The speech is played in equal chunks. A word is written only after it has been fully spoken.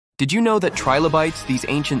Did you know that trilobites, these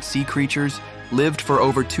ancient sea creatures, lived for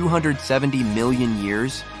over 270 million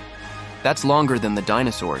years? That's longer than the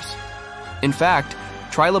dinosaurs. In fact,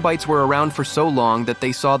 trilobites were around for so long that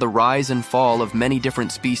they saw the rise and fall of many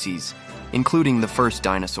different species, including the first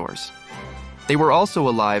dinosaurs. They were also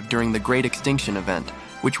alive during the Great Extinction Event,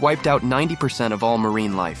 which wiped out 90% of all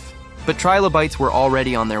marine life. But trilobites were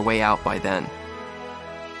already on their way out by then.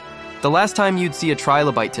 The last time you'd see a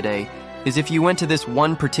trilobite today is if you went to this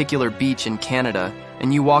one particular beach in Canada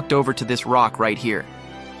and you walked over to this rock right here.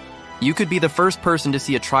 You could be the first person to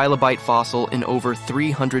see a trilobite fossil in over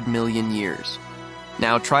 300 million years.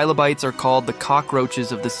 Now, trilobites are called the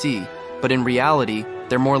cockroaches of the sea, but in reality,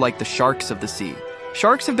 they're more like the sharks of the sea.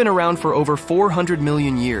 Sharks have been around for over 400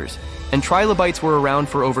 million years, and trilobites were around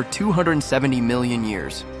for over 270 million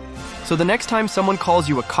years. So the next time someone calls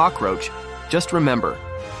you a cockroach, just remember,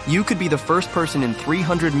 you could be the first person in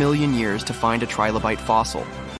 300 million years to find a trilobite fossil.